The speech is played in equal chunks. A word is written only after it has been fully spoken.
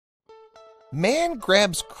Man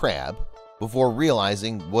grabs crab before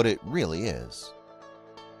realizing what it really is.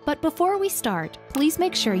 But before we start, please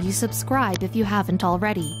make sure you subscribe if you haven't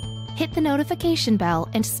already. Hit the notification bell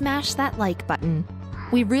and smash that like button.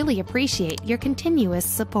 We really appreciate your continuous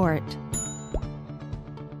support.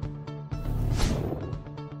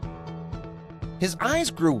 His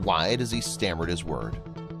eyes grew wide as he stammered his word,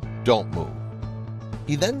 "Don't move."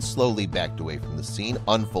 He then slowly backed away from the scene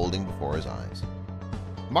unfolding before his eyes.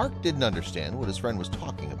 Mark didn't understand what his friend was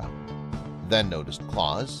talking about, then noticed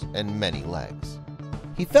claws and many legs.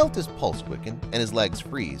 He felt his pulse quicken and his legs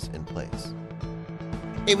freeze in place.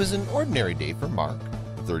 It was an ordinary day for Mark.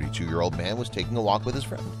 The 32-year-old man was taking a walk with his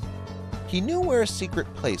friend. He knew where a secret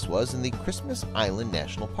place was in the Christmas Island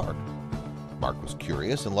National Park. Mark was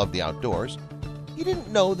curious and loved the outdoors. He didn't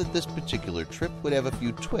know that this particular trip would have a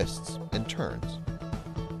few twists and turns.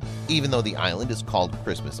 Even though the island is called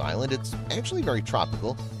Christmas Island, it's actually very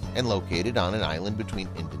tropical and located on an island between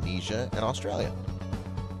Indonesia and Australia.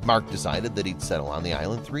 Mark decided that he'd settle on the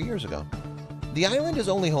island 3 years ago. The island is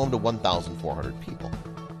only home to 1,400 people.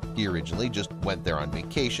 He originally just went there on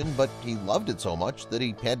vacation, but he loved it so much that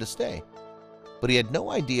he had to stay. But he had no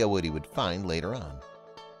idea what he would find later on.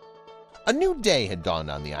 A new day had dawned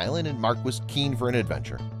on the island, and Mark was keen for an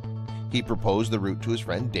adventure. He proposed the route to his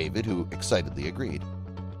friend David, who excitedly agreed.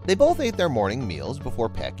 They both ate their morning meals before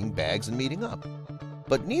packing bags and meeting up,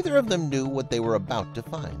 but neither of them knew what they were about to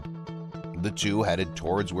find. The two headed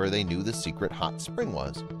towards where they knew the secret hot spring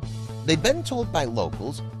was. They'd been told by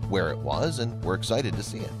locals where it was and were excited to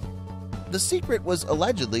see it. The secret was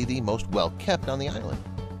allegedly the most well-kept on the island.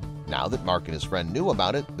 Now that Mark and his friend knew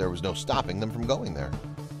about it, there was no stopping them from going there.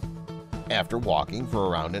 After walking for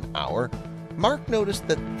around an hour, Mark noticed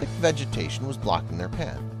that thick vegetation was blocking their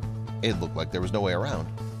path. It looked like there was no way around.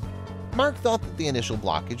 Mark thought that the initial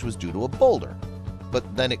blockage was due to a boulder, but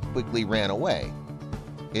then it quickly ran away.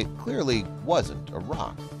 It clearly wasn't a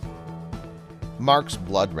rock. Mark's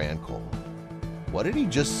blood ran cold. What had he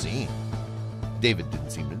just seen? David didn't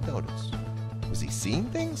seem to notice. Was he seeing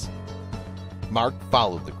things? Mark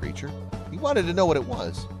followed the creature. He wanted to know what it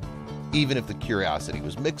was. Even if the curiosity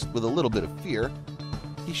was mixed with a little bit of fear,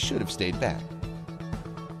 he should have stayed back.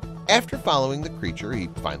 After following the creature, he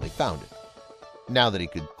finally found it. Now that he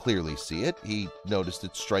could clearly see it, he noticed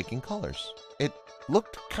its striking colors. It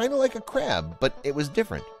looked kind of like a crab, but it was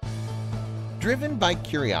different. Driven by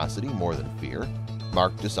curiosity more than fear,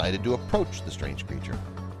 Mark decided to approach the strange creature,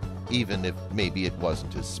 even if maybe it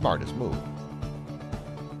wasn't his smartest move.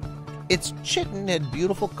 Its chitin had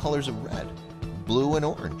beautiful colors of red, blue, and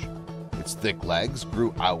orange. Its thick legs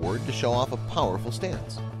grew outward to show off a powerful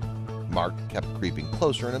stance. Mark kept creeping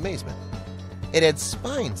closer in amazement. It had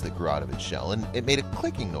spines that grew out of its shell, and it made a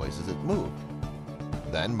clicking noise as it moved.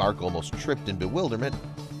 Then Mark almost tripped in bewilderment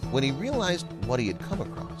when he realized what he had come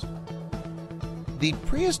across. The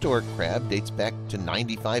prehistoric crab dates back to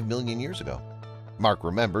 95 million years ago. Mark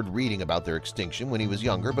remembered reading about their extinction when he was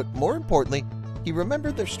younger, but more importantly, he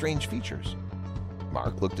remembered their strange features.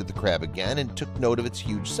 Mark looked at the crab again and took note of its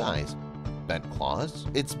huge size, bent claws,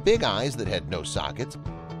 its big eyes that had no sockets,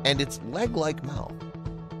 and its leg-like mouth.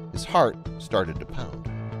 His heart started to pound.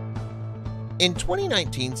 In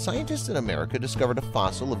 2019, scientists in America discovered a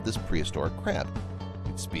fossil of this prehistoric crab.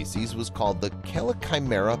 Its species was called the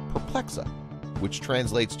Chalichimera perplexa, which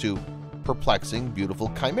translates to perplexing,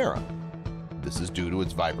 beautiful chimera. This is due to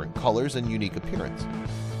its vibrant colors and unique appearance.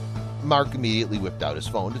 Mark immediately whipped out his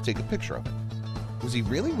phone to take a picture of it. Was he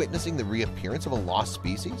really witnessing the reappearance of a lost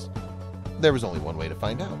species? There was only one way to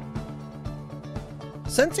find out.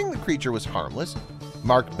 Sensing the creature was harmless,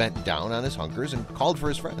 Mark bent down on his hunkers and called for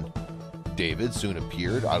his friend. David soon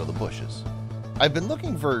appeared out of the bushes. "I've been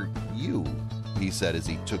looking for you," he said as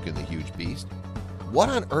he took in the huge beast. "What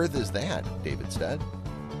on earth is that?" David said.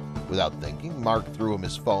 Without thinking, Mark threw him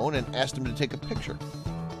his phone and asked him to take a picture.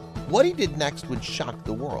 What he did next would shock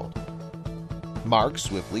the world. Mark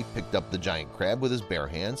swiftly picked up the giant crab with his bare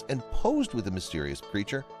hands and posed with the mysterious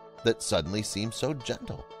creature that suddenly seemed so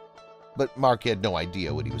gentle. But Mark had no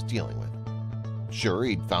idea what he was dealing with. Sure,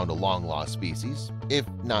 he'd found a long-lost species, if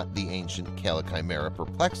not the ancient Chalichimera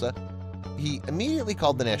perplexa. He immediately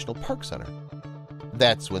called the National Park Center.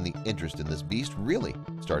 That's when the interest in this beast really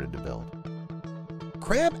started to build.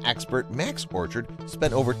 Crab expert Max Orchard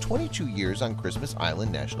spent over 22 years on Christmas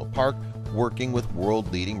Island National Park working with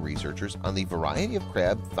world-leading researchers on the variety of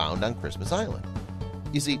crab found on Christmas Island.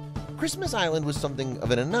 You see, Christmas Island was something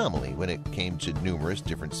of an anomaly when it came to numerous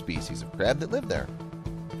different species of crab that lived there.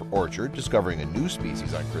 For Orchard, discovering a new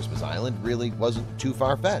species on Christmas Island really wasn't too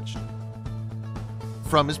far-fetched.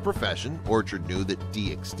 From his profession, Orchard knew that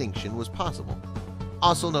de-extinction was possible.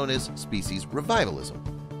 also known as species revivalism.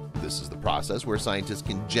 This is the process where scientists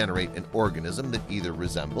can generate an organism that either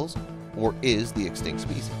resembles or is the extinct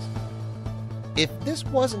species. If this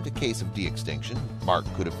wasn't a case of de-extinction, Mark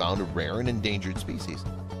could have found a rare and endangered species.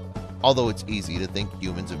 Although it's easy to think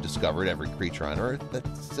humans have discovered every creature on Earth,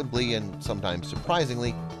 that's simply and sometimes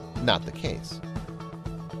surprisingly not the case.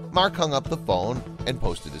 Mark hung up the phone and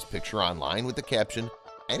posted his picture online with the caption,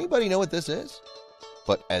 "Anybody know what this is?"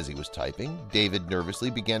 But as he was typing, David nervously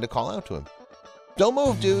began to call out to him. "Don't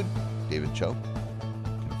move, dude," David choked.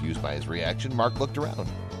 Confused by his reaction, Mark looked around.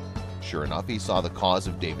 Sure enough, he saw the cause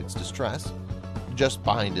of David's distress. Just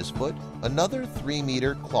behind his foot, another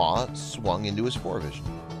 3-meter claw swung into his forevision.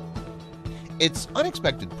 Its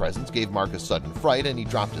unexpected presence gave Mark a sudden fright and he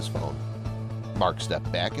dropped his phone. Mark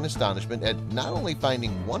stepped back in astonishment at not only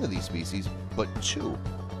finding one of these species, but two.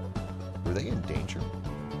 Were they in danger?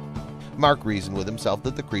 Mark reasoned with himself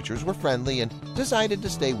that the creatures were friendly and decided to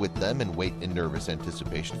stay with them and wait in nervous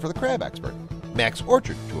anticipation for the crab expert, Max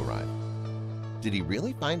Orchard, to arrive. Did he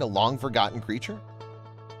really find a long-forgotten creature?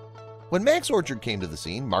 When Max Orchard came to the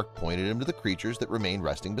scene, Mark pointed him to the creatures that remained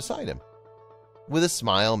resting beside him. With a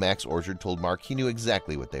smile, Max Orchard told Mark he knew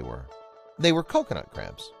exactly what they were. They were coconut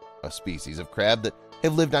crabs, a species of crab that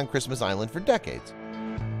have lived on Christmas Island for decades.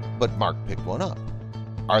 But Mark picked one up.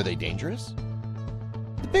 Are they dangerous?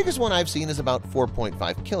 The biggest one I've seen is about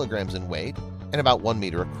 4.5 kilograms in weight and about 1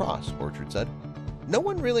 meter across, Orchard said. No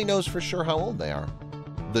one really knows for sure how old they are.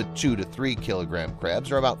 The 2 to 3 kilogram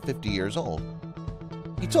crabs are about 50 years old.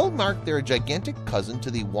 He told Mark they're a gigantic cousin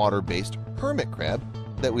to the water-based hermit crab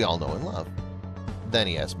that we all know and love. Then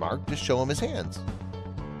he asked Mark to show him his hands.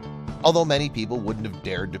 Although many people wouldn't have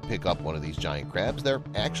dared to pick up one of these giant crabs, they're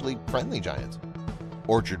actually friendly giants.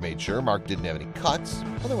 Orchard made sure Mark didn't have any cuts,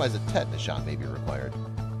 otherwise a tetanus shot may be required,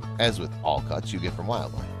 as with all cuts you get from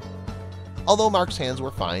wildlife. Although Mark's hands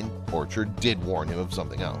were fine, Orchard did warn him of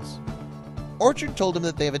something else. Orchard told him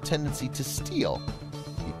that they have a tendency to steal.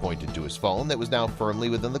 He pointed to his phone that was now firmly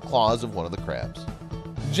within the claws of one of the crabs.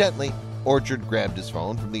 Gently, Orchard grabbed his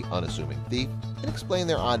phone from the unassuming thief and explained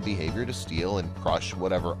their odd behavior to steal and crush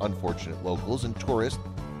whatever unfortunate locals and tourists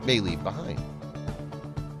may leave behind.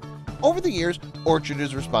 Over the years, Orchard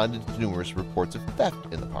has responded to numerous reports of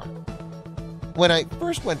theft in the park. When I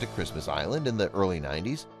first went to Christmas Island in the early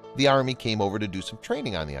 90s, the Army came over to do some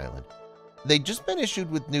training on the island. They'd just been issued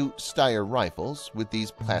with new Steyr rifles with these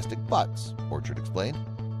plastic butts, Orchard explained.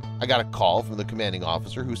 I got a call from the commanding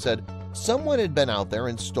officer who said someone had been out there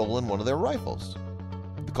and stolen one of their rifles.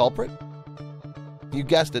 The culprit? You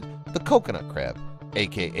guessed it, the coconut crab,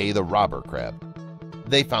 aka the robber crab.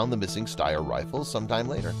 They found the missing Steyr rifles sometime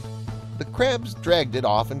later. The crabs dragged it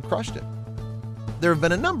off and crushed it. There have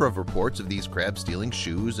been a number of reports of these crabs stealing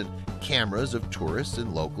shoes and cameras of tourists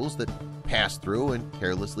and locals that pass through and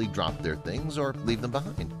carelessly drop their things or leave them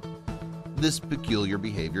behind. This peculiar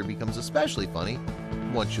behavior becomes especially funny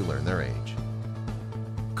once you learn their age.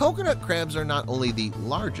 Coconut crabs are not only the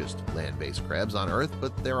largest land-based crabs on Earth,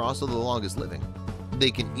 but they're also the longest living.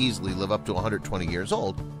 They can easily live up to 120 years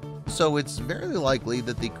old, so it's very likely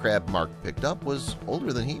that the crab Mark picked up was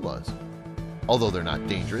older than he was. Although they're not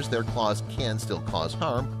dangerous, their claws can still cause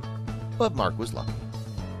harm, but Mark was lucky.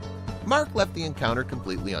 Mark left the encounter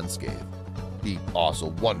completely unscathed. He also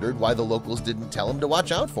wondered why the locals didn't tell him to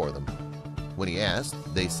watch out for them. When he asked,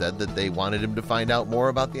 they said that they wanted him to find out more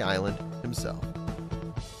about the island himself.